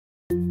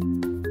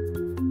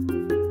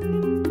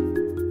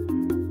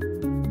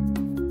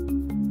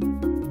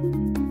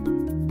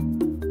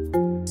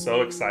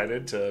so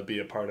excited to be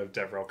a part of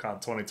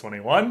DevRelCon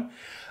 2021.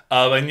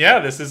 And yeah,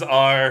 this is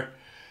our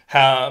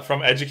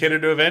from educator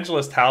to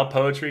evangelist, how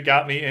poetry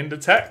got me into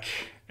tech.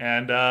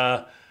 And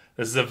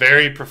this is a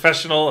very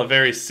professional, a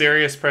very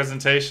serious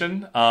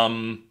presentation.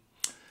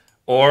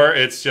 Or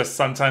it's just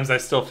sometimes I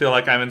still feel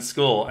like I'm in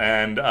school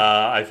and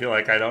I feel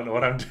like I don't know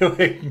what I'm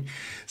doing.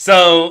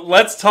 So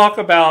let's talk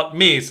about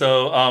me.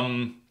 So,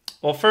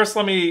 well, first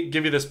let me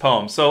give you this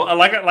poem. So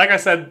like I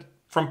said,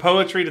 from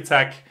poetry to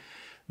tech,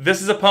 this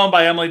is a poem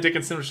by Emily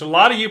Dickinson, which a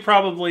lot of you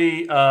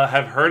probably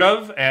have heard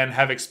of and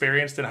have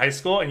experienced in high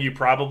school, and you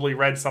probably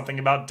read something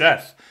about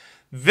death.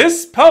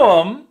 This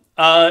poem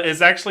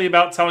is actually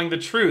about telling the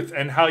truth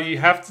and how you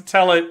have to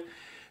tell it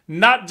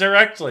not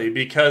directly,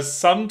 because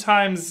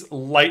sometimes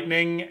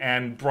lightning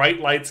and bright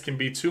lights can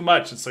be too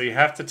much, and so you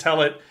have to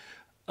tell it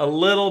a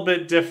little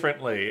bit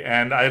differently.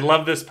 And I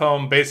love this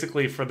poem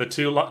basically for the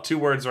two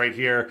words right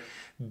here.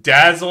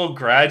 Dazzle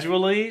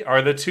gradually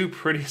are the two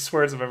prettiest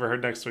words I've ever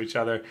heard next to each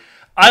other.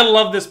 I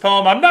love this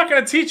poem. I'm not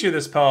going to teach you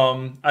this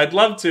poem. I'd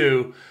love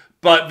to,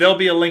 but there'll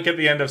be a link at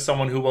the end of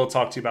someone who will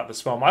talk to you about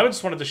this poem. I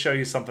just wanted to show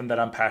you something that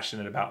I'm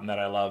passionate about and that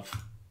I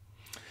love.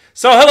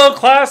 So hello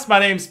class, my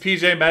name's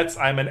PJ Metz.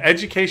 I'm an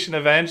education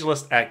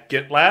evangelist at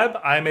GitLab.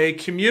 I'm a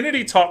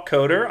community talk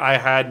coder. I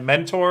had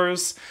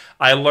mentors.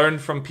 I learned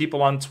from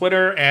people on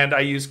Twitter, and I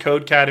use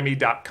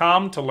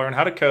codecademy.com to learn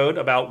how to code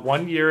about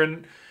 1 year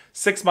and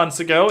 6 months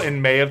ago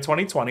in May of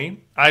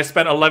 2020. I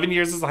spent 11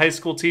 years as a high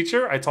school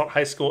teacher. I taught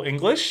high school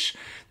English.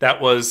 That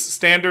was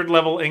standard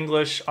level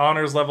English,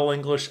 honors level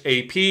English,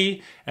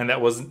 AP, and that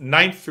was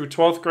 9th through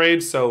 12th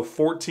grade, so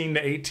 14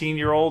 to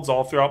 18-year-olds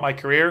all throughout my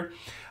career.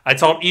 I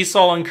taught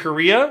ESOL in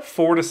Korea,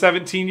 4 to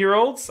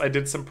 17-year-olds. I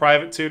did some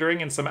private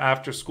tutoring and some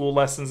after-school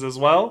lessons as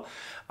well.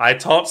 I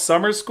taught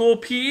summer school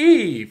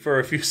PE for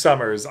a few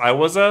summers. I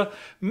was a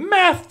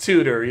math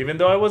tutor, even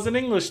though I was an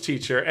English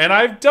teacher. And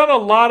I've done a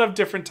lot of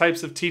different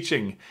types of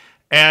teaching.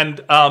 And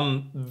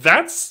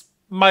that's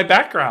my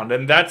background.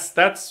 And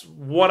that's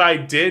what I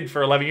did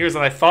for 11 years.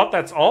 And I thought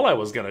that's all I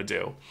was going to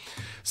do.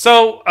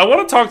 So I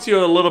want to talk to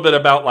you a little bit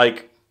about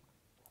like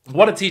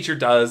what a teacher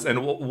does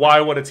and why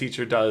what a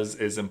teacher does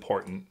is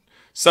important.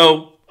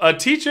 So a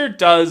teacher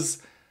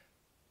does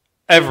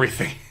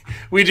everything.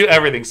 We do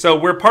everything. So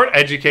we're part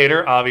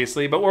educator,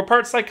 obviously, but we're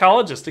part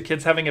psychologist. A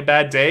kid's having a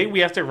bad day,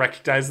 we have to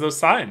recognize those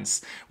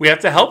signs. We have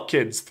to help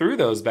kids through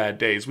those bad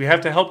days. We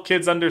have to help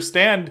kids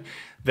understand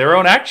their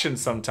own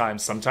actions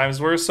sometimes. Sometimes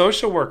we're a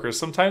social worker.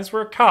 Sometimes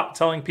we're a cop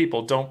telling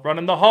people, don't run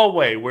in the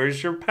hallway.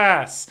 Where's your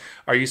pass?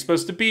 Are you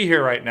supposed to be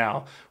here right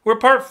now? We're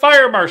part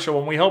fire marshal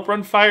when we help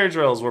run fire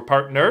drills. We're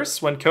part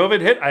nurse. When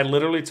COVID hit, I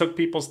literally took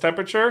people's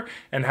temperature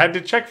and had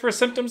to check for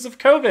symptoms of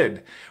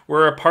COVID.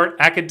 We're a part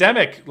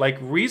academic, like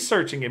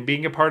researching and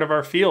being a part of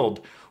our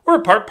field. We're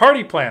a part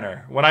party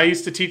planner. When I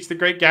used to teach The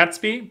Great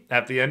Gatsby,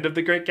 at the end of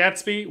The Great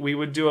Gatsby, we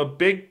would do a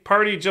big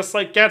party just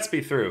like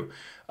Gatsby threw.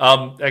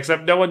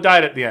 Except no one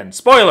died at the end.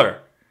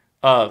 Spoiler!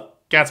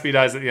 Gatsby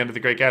dies at the end of The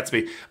Great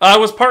Gatsby. I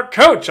was part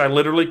coach. I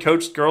literally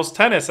coached girls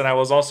tennis, and I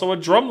was also a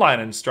drumline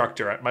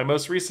instructor at my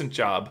most recent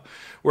job.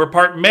 We're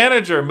part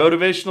manager,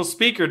 motivational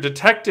speaker,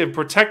 detective,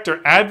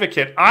 protector,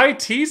 advocate,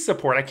 IT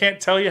support. I can't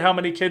tell you how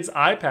many kids'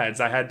 iPads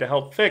I had to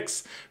help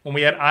fix when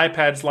we had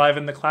iPads live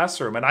in the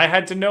classroom, and I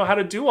had to know how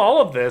to do all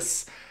of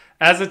this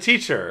as a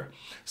teacher.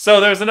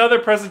 So there's another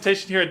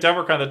presentation here at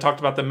DevRelCon that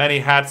talked about the many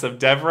hats of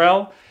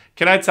DevRel.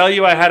 Can I tell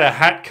you I had a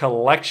hat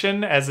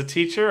collection as a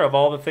teacher of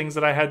all the things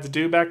that I had to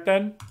do back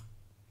then?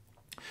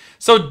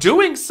 So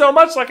doing so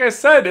much, like I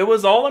said, it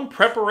was all in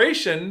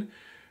preparation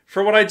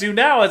for what I do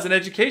now as an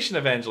education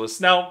evangelist.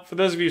 Now, for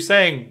those of you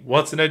saying,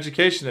 what's an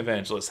education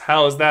evangelist?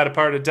 How is that a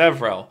part of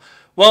DevRel?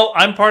 Well,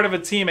 I'm part of a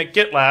team at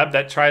GitLab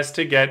that tries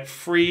to get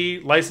free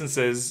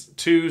licenses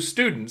to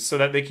students so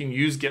that they can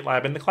use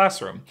GitLab in the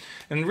classroom.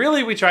 And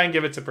really, we try and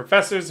give it to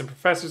professors, and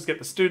professors get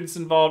the students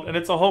involved, and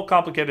it's a whole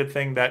complicated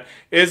thing that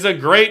is a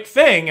great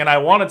thing, and I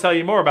want to tell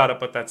you more about it,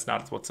 but that's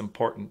not what's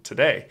important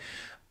today.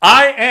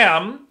 I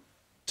am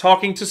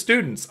talking to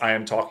students. I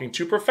am talking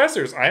to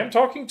professors. I am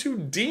talking to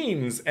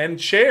deans and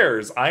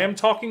chairs. I am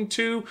talking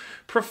to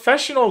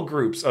professional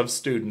groups of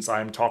students. I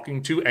am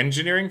talking to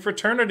engineering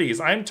fraternities.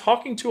 I am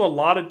talking to a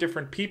lot of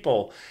different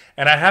people,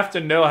 and I have to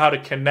know how to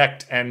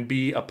connect and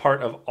be a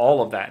part of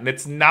all of that. And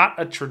it's not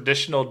a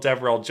traditional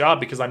DevRel job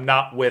because I'm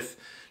not with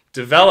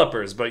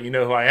developers, but you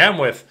know who I am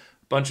with?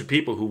 A bunch of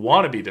people who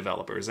want to be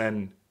developers,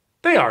 and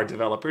they are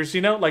developers,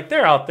 you know, like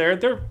they're out there,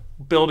 they're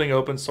building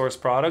open source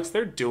products,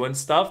 they're doing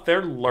stuff,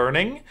 they're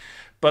learning,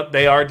 but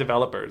they are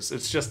developers.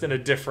 It's just in a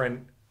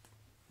different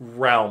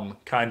realm,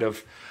 kind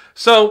of.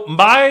 So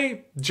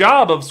my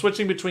job of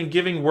switching between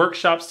giving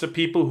workshops to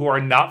people who are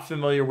not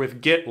familiar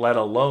with Git, let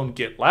alone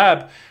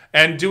GitLab,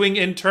 and doing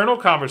internal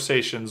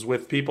conversations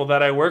with people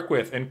that I work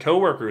with and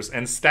coworkers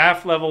and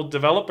staff level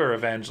developer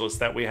evangelists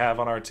that we have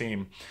on our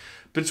team.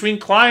 Between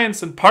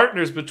clients and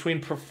partners,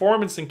 between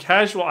performance and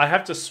casual, I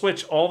have to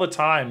switch all the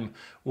time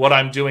what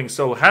I'm doing.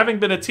 So having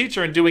been a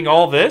teacher and doing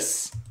all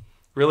this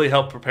really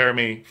helped prepare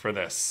me for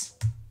this.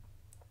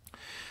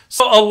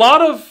 So a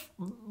lot of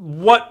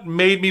what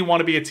made me want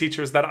to be a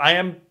teacher is that I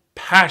am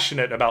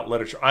passionate about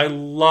literature. I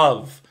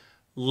love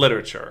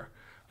literature.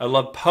 I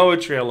love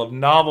poetry. I love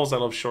novels. I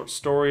love short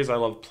stories. I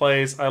love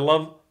plays. I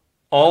love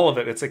all of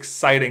it. It's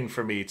exciting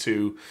for me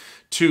to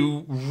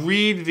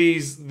read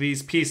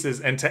these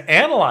pieces and to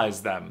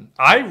analyze them.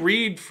 I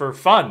read for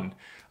fun.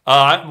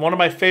 One of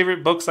my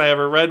favorite books I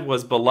ever read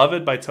was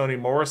Beloved by Toni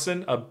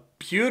Morrison, a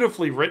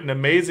beautifully written,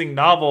 amazing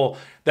novel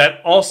that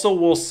also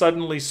will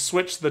suddenly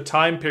switch the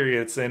time period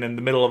it's in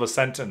the middle of a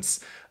sentence.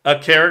 A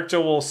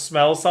character will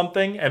smell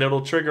something and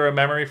it'll trigger a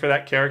memory for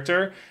that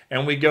character.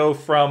 And we go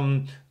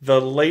from the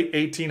late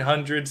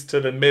 1800s to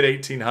the mid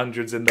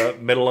 1800s in the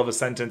middle of a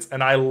sentence.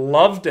 And I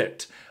loved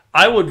it.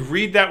 I would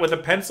read that with a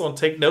pencil and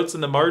take notes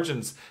in the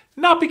margins.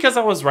 Not because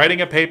I was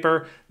writing a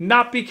paper,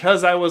 not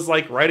because I was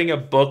like writing a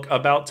book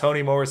about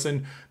Toni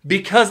Morrison,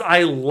 because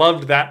I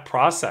loved that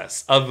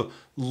process of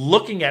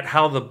looking at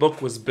how the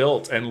book was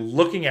built and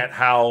looking at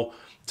how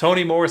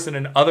Toni Morrison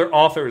and other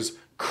authors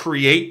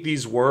create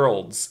these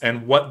worlds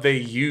and what they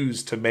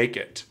use to make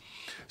it.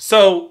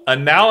 So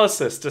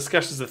analysis,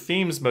 discussions of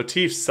themes,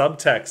 motifs,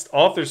 subtext,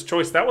 author's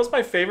choice, that was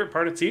my favorite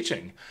part of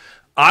teaching.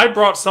 I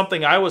brought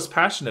something I was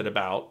passionate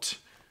about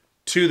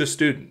to the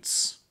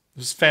students. It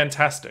was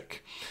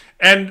fantastic.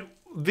 And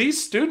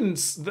these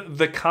students,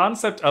 the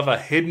concept of a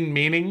hidden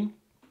meaning,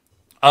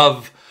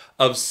 of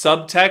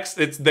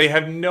subtext, they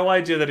have no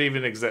idea that it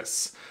even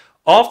exists.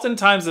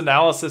 Oftentimes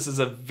analysis is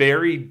a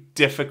very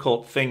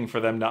difficult thing for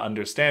them to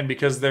understand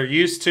because they're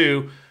used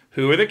to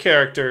who are the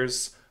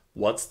characters,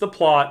 what's the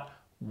plot,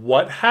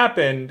 what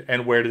happened,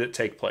 and where did it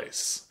take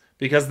place?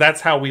 Because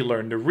that's how we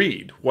learn to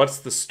read. What's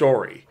the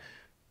story?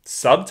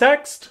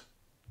 Subtext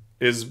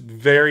is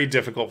very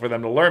difficult for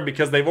them to learn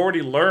because they've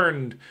already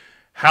learned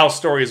how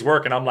stories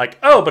work. And I'm like,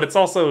 oh, but it's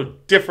also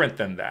different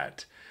than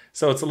that.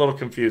 So it's a little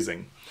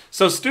confusing.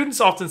 So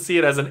students often see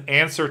it as an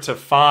answer to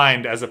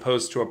find as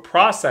opposed to a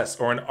process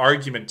or an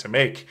argument to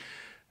make.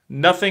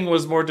 Nothing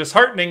was more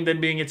disheartening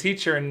than being a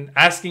teacher and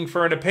asking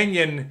for an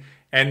opinion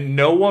and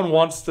no one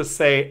wants to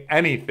say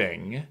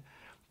anything.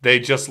 They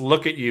just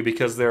look at you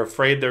because they're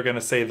afraid they're going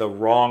to say the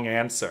wrong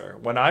answer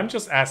when I'm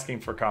just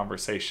asking for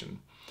conversation.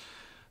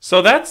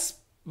 So that's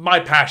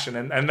my passion,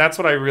 and that's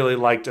what I really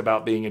liked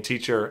about being a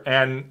teacher.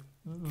 And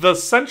the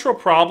central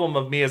problem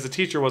of me as a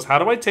teacher was, how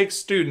do I take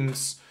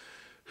students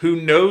who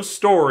know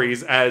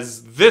stories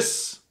as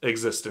this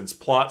existence,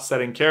 plot,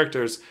 setting,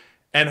 characters,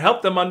 and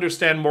help them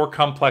understand more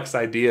complex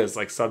ideas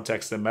like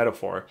subtext and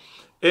metaphor?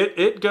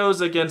 It goes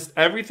against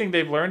everything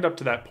they've learned up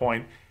to that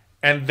point,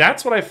 and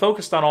that's what I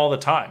focused on all the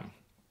time.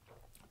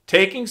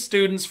 Taking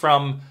students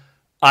from,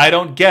 I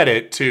don't get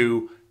it,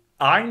 to,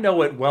 I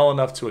know it well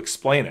enough to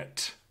explain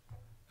it.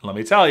 And let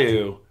me tell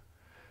you,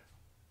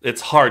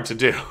 it's hard to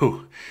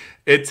do.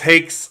 It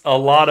takes a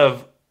lot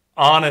of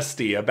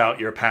honesty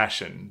about your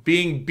passion,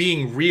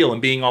 being real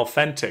and being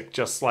authentic,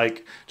 just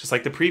like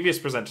the previous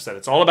presenter said.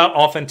 It's all about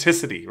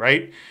authenticity,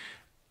 right?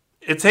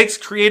 It takes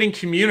creating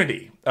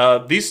community.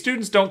 These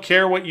students don't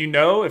care what you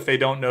know if they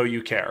don't know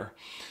you care.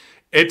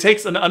 It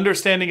takes an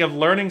understanding of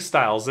learning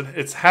styles.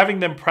 It's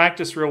having them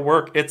practice real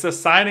work. It's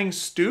assigning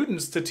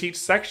students to teach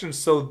sections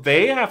so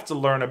they have to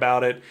learn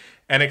about it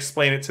and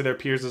explain it to their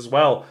peers as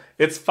well.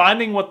 It's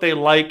finding what they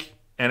like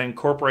and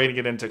incorporating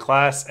it into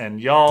class. And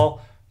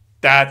y'all,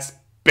 that's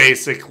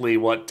basically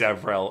what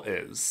DevRel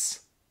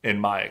is,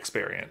 in my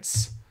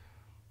experience.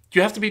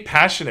 You have to be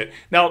passionate.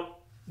 Now,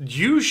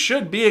 you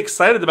should be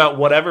excited about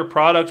whatever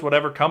product,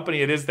 whatever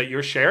company it is that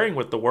you're sharing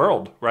with the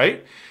world,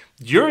 right?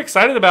 You're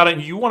excited about it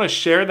and you want to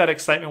share that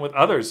excitement with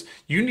others.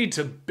 You need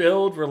to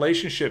build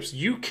relationships.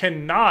 You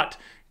cannot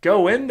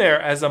go in there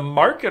as a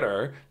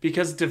marketer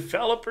because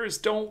developers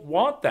don't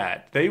want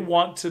that. They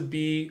want to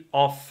be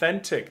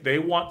authentic. They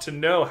want to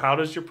know, how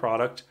does your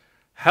product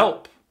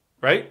help,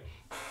 right?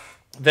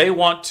 They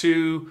want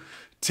to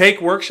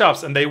take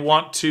workshops and they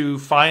want to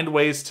find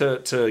ways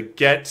to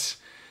get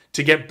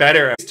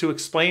better, to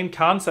explain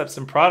concepts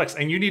and products.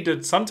 And you need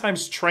to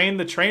sometimes train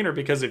the trainer,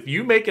 because if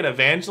you make an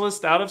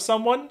evangelist out of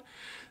someone,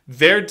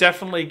 they're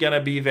definitely going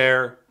to be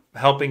there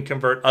helping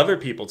convert other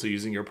people to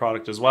using your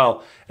product as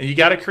well. And you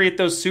got to create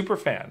those super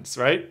fans,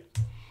 right?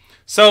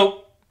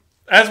 So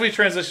as we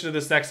transition to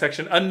this next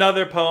section,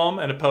 another poem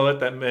and a poet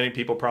that many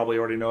people probably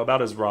already know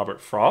about is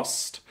Robert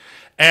Frost.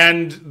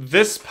 And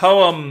this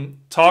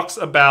poem talks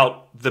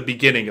about the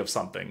beginning of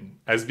something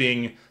as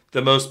being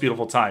the most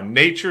beautiful time.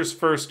 Nature's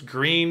first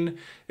green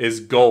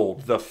is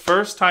gold. The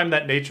first time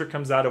that nature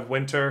comes out of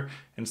winter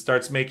and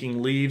starts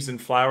making leaves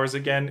and flowers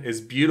again is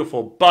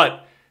beautiful,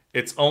 but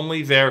it's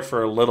only there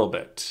for a little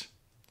bit,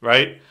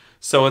 right?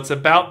 So it's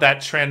about that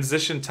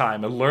transition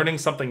time and learning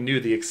something new,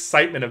 the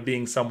excitement of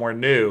being somewhere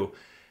new,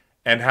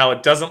 and how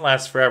it doesn't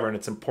last forever, and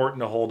it's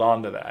important to hold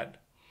on to that.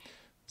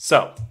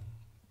 So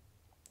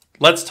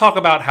let's talk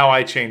about how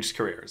I changed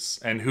careers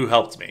and who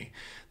helped me.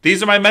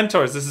 These are my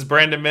mentors. This is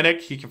Brandon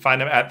Minnick. You can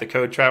find him at The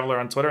Code Traveler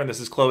on Twitter. And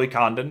this is Chloe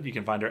Condon. You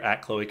can find her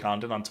at Chloe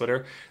Condon on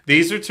Twitter.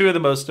 These are two of the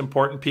most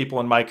important people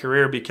in my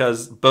career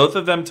because both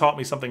of them taught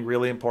me something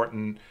really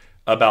important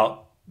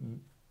about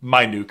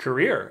my new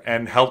career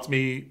and helped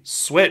me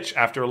switch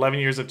after 11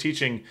 years of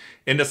teaching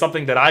into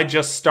something that I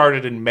just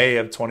started in May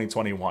of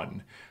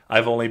 2021.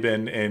 I've only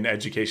been in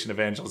education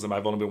evangelism.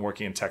 I've only been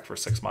working in tech for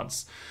 6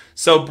 months.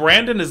 So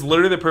Brandon is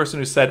literally the person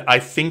who said, I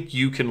think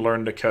you can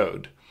learn to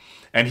code.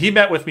 And he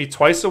met with me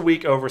twice a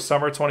week over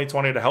summer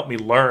 2020 to help me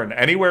learn,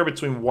 anywhere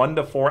between 1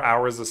 to 4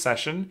 hours a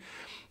session.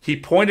 He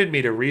pointed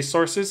me to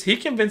resources. He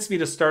convinced me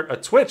to start a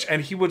Twitch,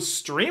 and he would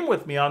stream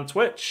with me on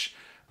Twitch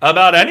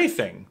about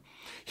anything.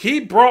 He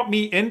brought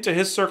me into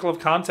his circle of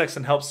contacts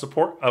and helped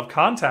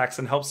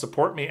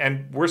support me,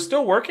 and we're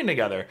still working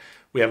together.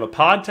 We have a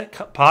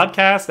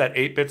podcast at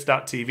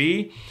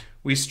 8bits.tv.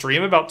 We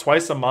stream about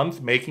twice a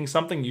month, making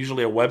something,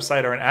 usually a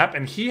website or an app,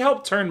 and he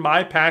helped turn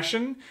my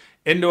passion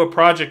into a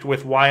project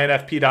with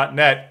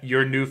ynfp.net,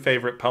 Your New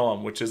Favorite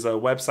Poem, which is a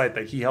website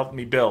that he helped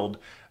me build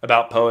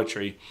about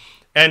poetry.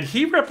 And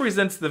he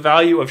represents the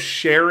value of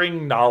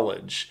sharing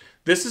knowledge.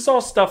 This is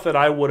all stuff that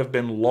I would have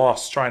been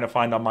lost trying to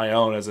find on my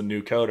own as a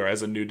new coder,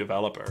 as a new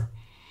developer.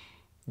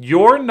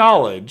 Your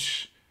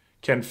knowledge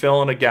can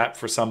fill in a gap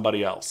for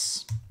somebody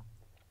else.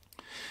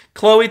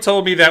 Chloe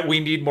told me that we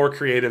need more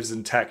creatives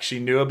in tech. She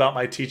knew about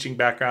my teaching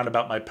background,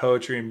 about my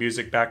poetry and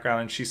music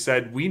background, and she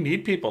said, we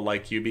need people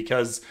like you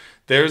because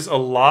there's a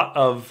lot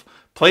of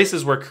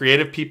places where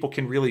creative people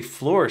can really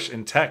flourish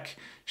in tech.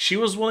 She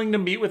was willing to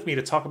meet with me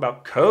to talk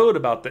about code,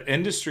 about the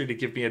industry, to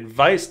give me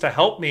advice, to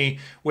help me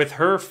with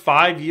her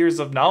 5 years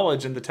of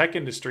knowledge in the tech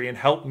industry and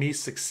help me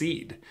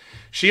succeed.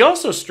 She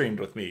also streamed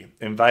with me,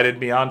 invited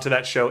me onto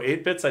that show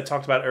 8bits I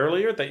talked about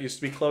earlier that used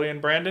to be Chloe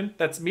and Brandon.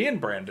 That's me and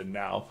Brandon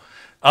now.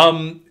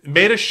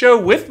 Made a show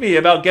with me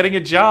about getting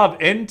a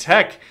job in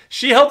tech.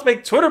 She helped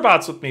make Twitter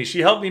bots with me. She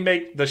helped me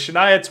make the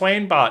Shania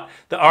Twain bot,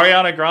 the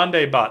Ariana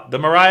Grande bot, the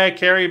Mariah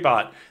Carey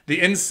bot,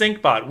 the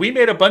NSYNC bot. We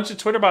made a bunch of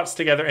Twitter bots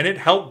together, and it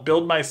helped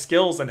build my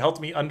skills and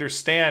helped me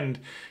understand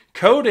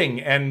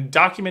coding and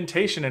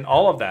documentation and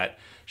all of that.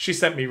 She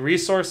sent me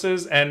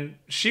resources, and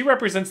she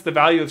represents the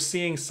value of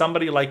seeing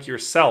somebody like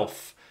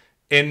yourself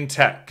in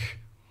tech.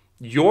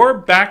 Your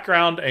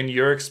background and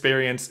your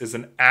experience is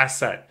an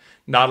asset,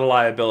 not a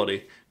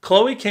liability.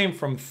 Chloe came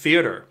from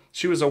theater.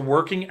 She was a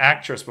working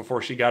actress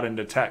before she got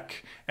into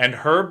tech, and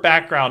her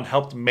background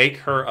helped make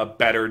her a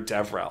better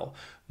DevRel.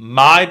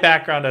 My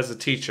background as a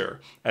teacher,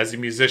 as a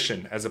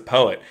musician, as a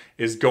poet,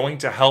 is going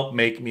to help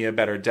make me a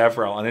better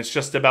DevRel, and it's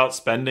just about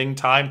spending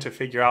time to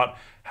figure out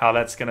how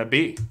that's going to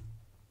be.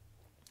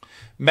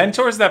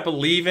 Mentors that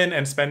believe in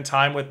and spend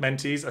time with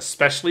mentees,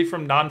 especially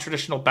from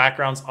non-traditional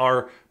backgrounds,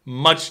 are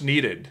much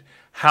needed.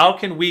 How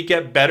can we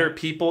get better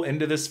people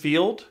into this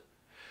field?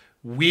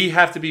 We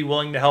have to be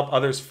willing to help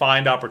others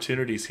find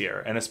opportunities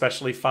here, and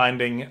especially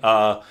finding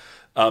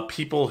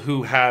people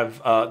who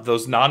have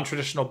those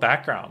non-traditional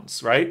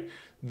backgrounds, right?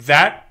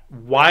 That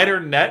wider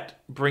net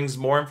brings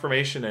more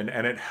information in,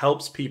 and it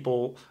helps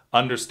people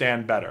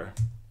understand better.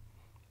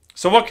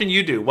 So what can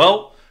you do?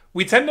 Well,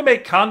 we tend to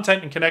make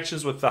content and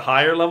connections with the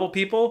higher level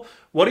people.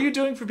 What are you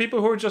doing for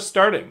people who are just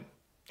starting?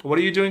 What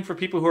are you doing for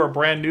people who are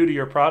brand new to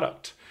your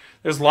product?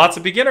 There's lots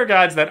of beginner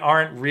guides that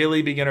aren't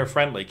really beginner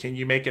friendly. Can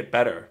you make it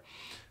better?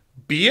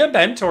 Be a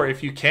mentor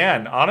if you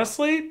can.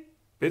 Honestly,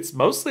 it's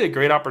mostly a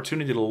great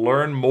opportunity to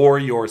learn more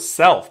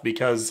yourself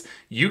because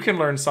you can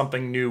learn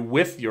something new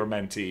with your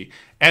mentee.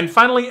 And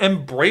finally,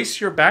 embrace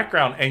your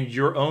background and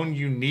your own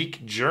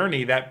unique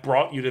journey that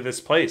brought you to this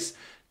place.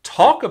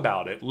 Talk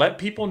about it. Let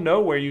people know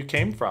where you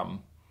came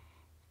from.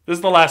 This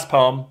is the last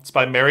poem. It's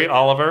by Mary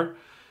Oliver.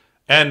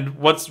 And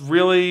what's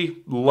really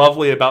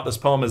lovely about this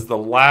poem is the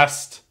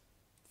last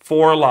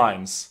 4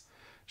 lines.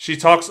 She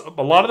talks,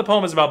 a lot of the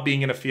poem is about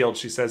being in a field.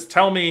 She says,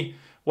 tell me,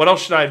 what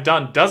else should I have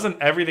done?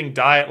 Doesn't everything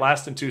die at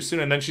last and too soon?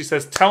 And then she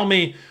says, tell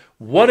me,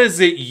 what is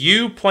it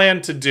you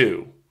plan to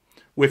do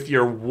with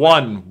your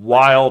one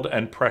wild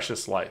and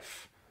precious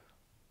life?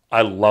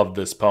 I love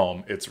this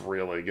poem. It's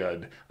really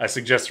good. I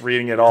suggest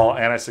reading it all,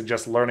 and I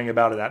suggest learning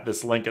about it at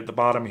this link at the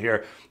bottom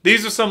here.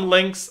 These are some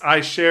links.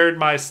 I shared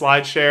my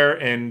slide share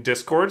in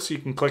Discord, so you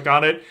can click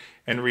on it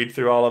and read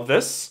through all of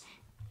this.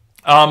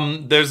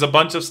 There's a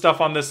bunch of stuff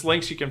on this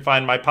link. You can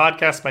find my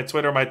podcast, my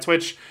Twitter, my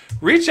Twitch.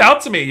 Reach out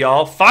to me,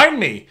 y'all. Find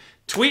me.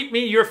 Tweet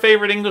me your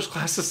favorite English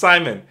class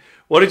assignment.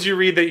 What did you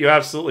read that you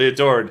absolutely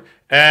adored?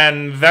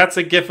 And that's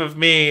a gif of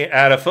me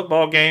at a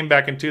football game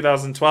back in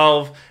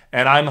 2012.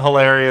 And I'm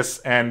hilarious.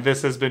 And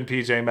this has been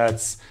PJ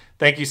Metz.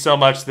 Thank you so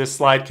much. This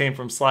slide came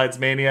from Slides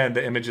Mania, and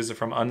the images are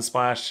from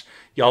Unsplash.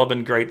 Y'all have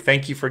been great.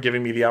 Thank you for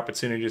giving me the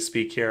opportunity to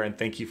speak here, and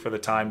thank you for the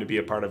time to be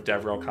a part of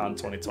DevRelCon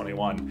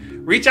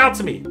 2021. Reach out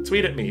to me.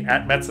 Tweet at me,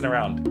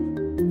 @MetzandAround.